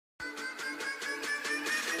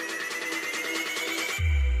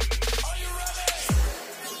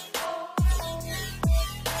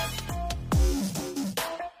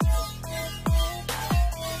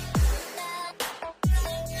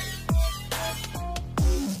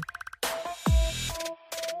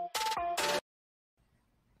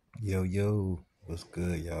Yo, what's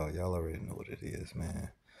good, y'all? Y'all already know what it is, man.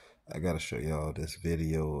 I gotta show y'all this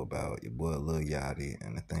video about your boy Lil Yachty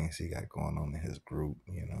and the things he got going on in his group.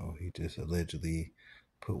 You know, he just allegedly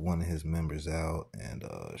put one of his members out, and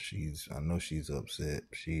I know she's upset.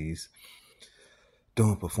 She's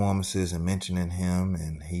doing performances and mentioning him,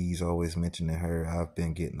 and he's always mentioning her. I've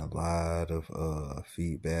been getting a lot of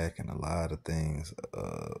feedback and a lot of things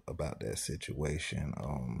about that situation.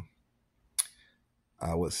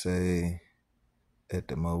 I would say at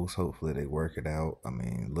the most, hopefully they work it out. I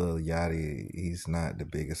mean, Lil Yachty, he's not the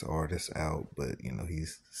biggest artist out, but, you know,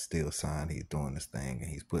 he's still signed. He's doing his thing, and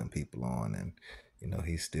he's putting people on, and, you know,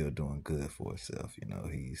 he's still doing good for himself. You know,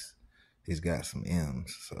 he's got some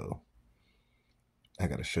M's, so I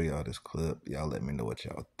got to show y'all this clip. Y'all let me know what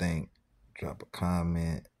y'all think. Drop a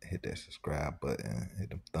comment, hit that subscribe button, hit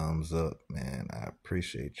them thumbs up, man. I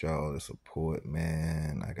appreciate y'all, the support,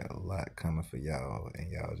 man. I got a lot coming for y'all, and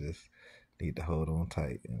y'all just need to hold on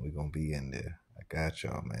tight, and we're gonna be in there. I got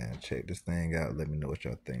y'all, man. Check this thing out. Let me know what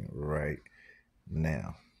y'all think right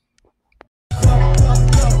now. Who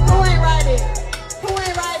ain't riding? Who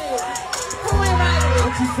ain't riding? Who ain't riding?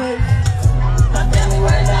 What you say? My family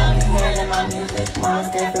right now, you hearing my music. Mama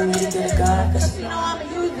scared for me to get a gun, cause she know I'ma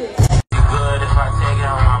use it. Good if I take it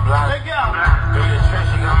on my block. Through the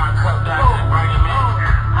trench, you got my cup down and bring him in.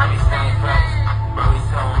 I be staying flex, bro, we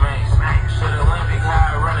so mace. Shit Olympic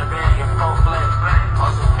high, running back and full flex.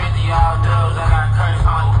 Also 50 all dubs, I got curtains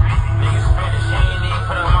money. Niggas finish, she ain't even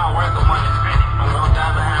put up my work of money. I'm gon'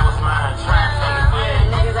 die behind what's mine, try and take it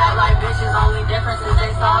back. Niggas act like bitches, only difference is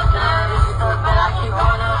they softer. But I keep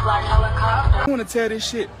going up like helicopter. I want to tell this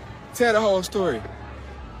shit, tell the whole story.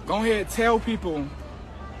 Go ahead, tell people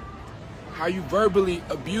how you verbally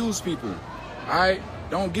abuse people, alright?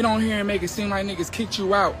 Don't get on here and make it seem like niggas kicked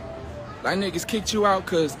you out. Like niggas kicked you out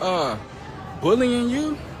cause bullying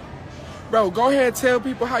you? Bro, go ahead, tell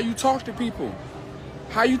people how you talk to people.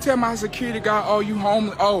 How you tell my security guy, oh, you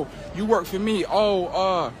homeless, oh, you work for me,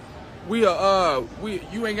 oh,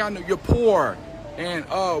 you ain't got no, you're poor,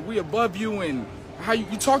 and we above you, and how you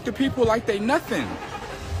talk to people like they nothing.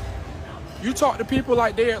 You talk to people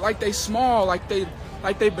like they small, like they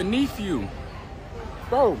beneath you.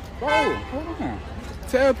 Bro, hold on.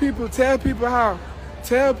 Tell people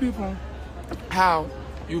how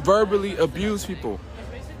you verbally abuse people.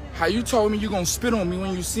 How you told me you gonna spit on me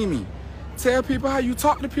when you see me. Tell people how you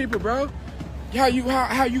talk to people, bro. How you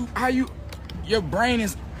your brain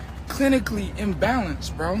is clinically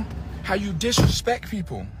imbalanced, bro. How you disrespect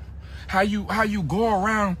people. How you go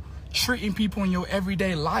around treating people in your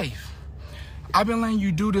everyday life. I've been letting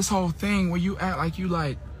you do this whole thing where you act like you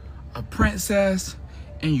like a princess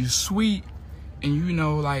and you sweet and you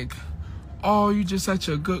know like, oh, you just such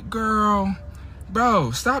a good girl.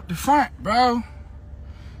 Bro, stop the front, bro.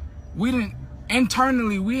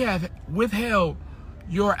 Internally, we have withheld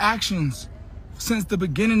your actions since the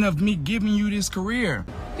beginning of me giving you this career.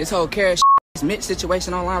 This whole carrot this Mitch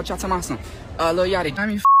situation online, what y'all talking about? Some Lil Yachty. I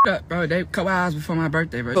mean, up, bro. They a couple hours before my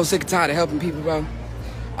birthday, bro. So sick and tired of helping people, bro.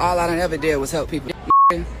 All I done ever did was help people.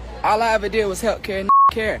 All I ever did was help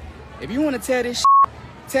care. If you want to tell this shit,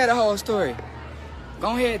 tell the whole story.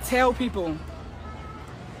 Go ahead, tell people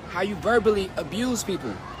how you verbally abuse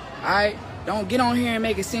people. Alright? Don't get on here and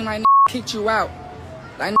make it seem like kicked you out.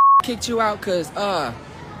 Like kicked you out cause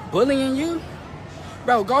bullying you.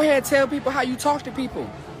 Bro, go ahead, tell people how you talk to people.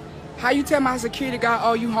 How you tell my security guy,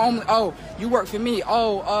 oh, you homeless, oh, you work for me,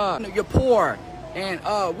 oh, you're poor,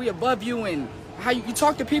 and we above you, and how you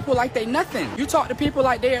talk to people like they nothing. You talk to people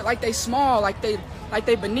like they small, like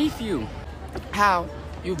they beneath you. How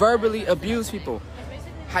you verbally abuse people.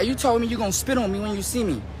 How you told me you gonna spit on me when you see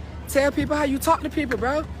me. Tell people how you talk to people,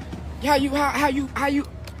 bro. How you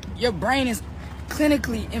your brain is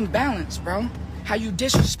clinically imbalanced, bro. How you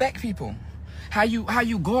disrespect people. How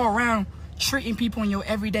you go around treating people in your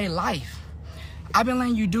everyday life. I've been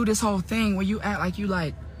letting you do this whole thing where you act like you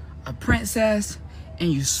like a princess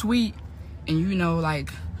and you sweet and you know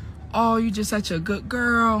like, oh, you just such a good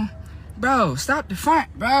girl. Bro, stop the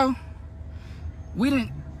front, bro.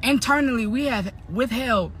 Internally, we have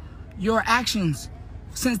withheld your actions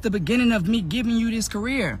since the beginning of me giving you this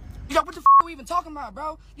career. You know, what the f are we even talking about,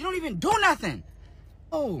 bro? You don't even do nothing.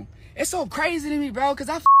 Oh, it's so crazy to me, bro, because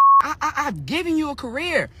I've given you a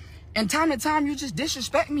career. And time to time, you just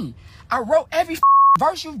disrespect me. I wrote every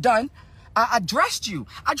verse you've done. I dressed you.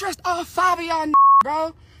 I dressed all 5 of y'all,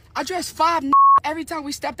 bro. I dressed 5 every time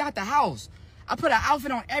we stepped out the house. I put an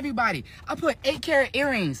outfit on everybody. I put 8-carat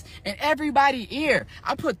earrings in everybody's ear.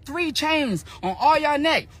 I put 3 chains on all y'all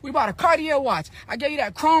neck. We bought a Cartier watch. I gave you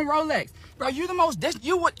that chrome Rolex. Bro, you the most,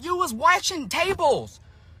 you was washing tables.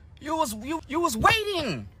 You was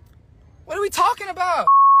waiting. What are we talking about?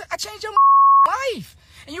 I changed your life.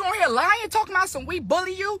 And you on here lying, talking about some we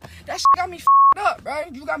bully you? That shit got me up, bro.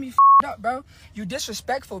 You got me up, bro. You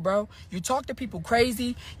disrespectful, bro. You talk to people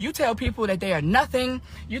crazy. You tell people that they are nothing.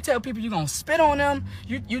 You tell people you gonna spit on them.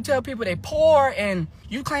 You tell people they poor, and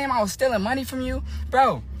you claim I was stealing money from you.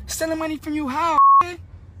 Bro, stealing money from you how, man?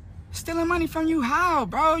 Stealing money from you how,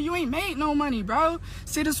 bro? You ain't made no money, bro.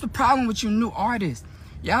 See, this is the problem with you new artists.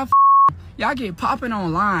 Y'all get popping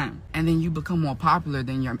online, and then you become more popular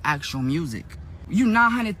than your actual music. You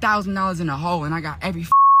 $900,000 in a hole, and I got every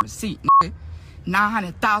receipt, nigga.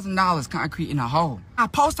 $900,000 concrete in a hole. I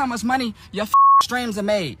post how much money your streams are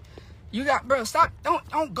made. You got, bro, stop.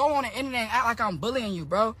 Don't go on the internet and act like I'm bullying you,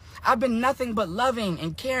 bro. I've been nothing but loving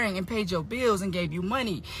and caring and paid your bills and gave you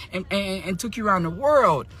money and took you around the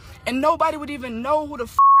world. And nobody would even know who the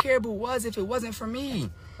Caribou was if it wasn't for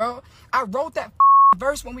me, bro. I wrote that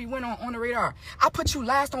verse when we went on the radar. I put you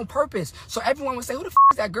last on purpose so everyone would say, who the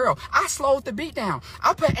is that girl? I slowed the beat down.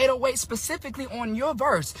 I put 808 specifically on your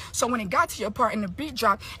verse, so when it got to your part and the beat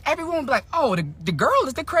dropped, everyone would be like, oh, the girl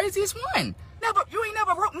is the craziest one. You ain't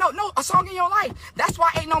never wrote a song in your life. That's why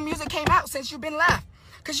ain't no music came out since you been left,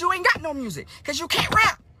 because you ain't got no music, because you can't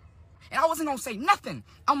rap. And I wasn't gonna say nothing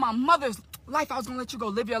on my mother's life. I was gonna let you go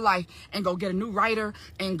live your life and go get a new writer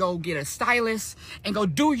and go get a stylist and go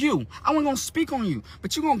do you. I wasn't gonna speak on you,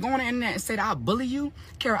 but you gonna go on the internet and say that I bully you?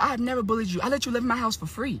 Kara, I have never bullied you. I let you live in my house for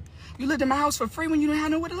free. You lived in my house for free when you didn't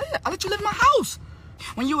have nowhere to live. I let you live in my house.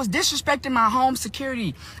 When you was disrespecting my home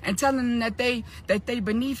security and telling them that they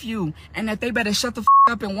beneath you and that they better shut the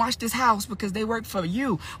up and watch this house because they work for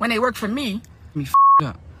you when they work for me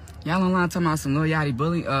up. Y'all online talking about some Lil Yachty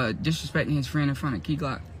bullying, disrespecting his friend in front of Key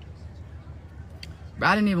Glock. Bro,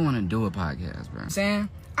 I didn't even want to do a podcast, bro. Saying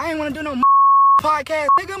I ain't want to do no podcast,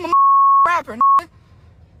 nigga. I'm a rapper, nigga.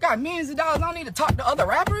 Got millions of dollars. I don't need to talk to other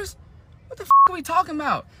rappers. What the are we talking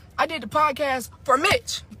about? I did the podcast for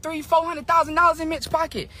Mitch. $300,000-$400,000 in Mitch's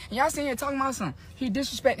pocket. And y'all sitting here talking about something. He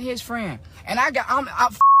disrespecting his friend. And I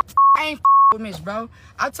ain't with Mitch, bro.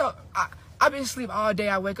 I've been asleep all day.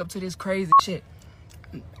 I wake up to this crazy shit.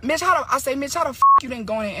 Mitch, how the you didn't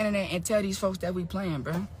go on the internet and tell these folks that we playing,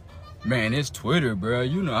 bro? Man, it's Twitter, bro.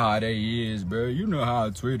 You know how they is, bro. You know how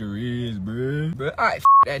Twitter is, bro. Alright,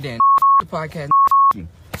 that then. The podcast. You.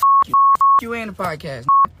 You and the podcast.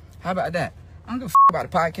 How about that? I don't give a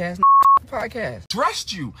about the podcast. Podcast.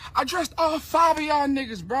 Dressed you. I dressed all 5 of y'all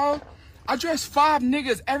niggas, bro. I dressed 5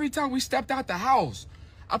 niggas every time we stepped out the house.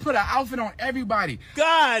 I put an outfit on everybody.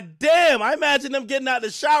 God damn, I imagine them getting out the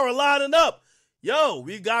shower lining up. Yo,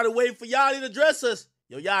 we gotta wait for Yachty to dress us.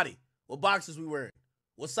 Yo, Yachty, what boxes we wearing?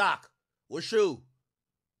 What sock? What shoe?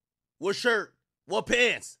 What shirt? What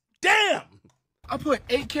pants? Damn! I put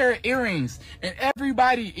 8-carat earrings in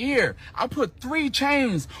everybody's ear. I put 3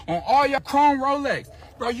 chains on all your chrome Rolex.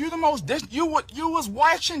 Bro, you the most you was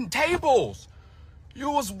watching tables. You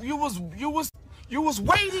was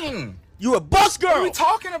waiting. You a bus girl. What are we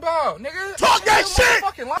talking about, nigga? Talk that shit!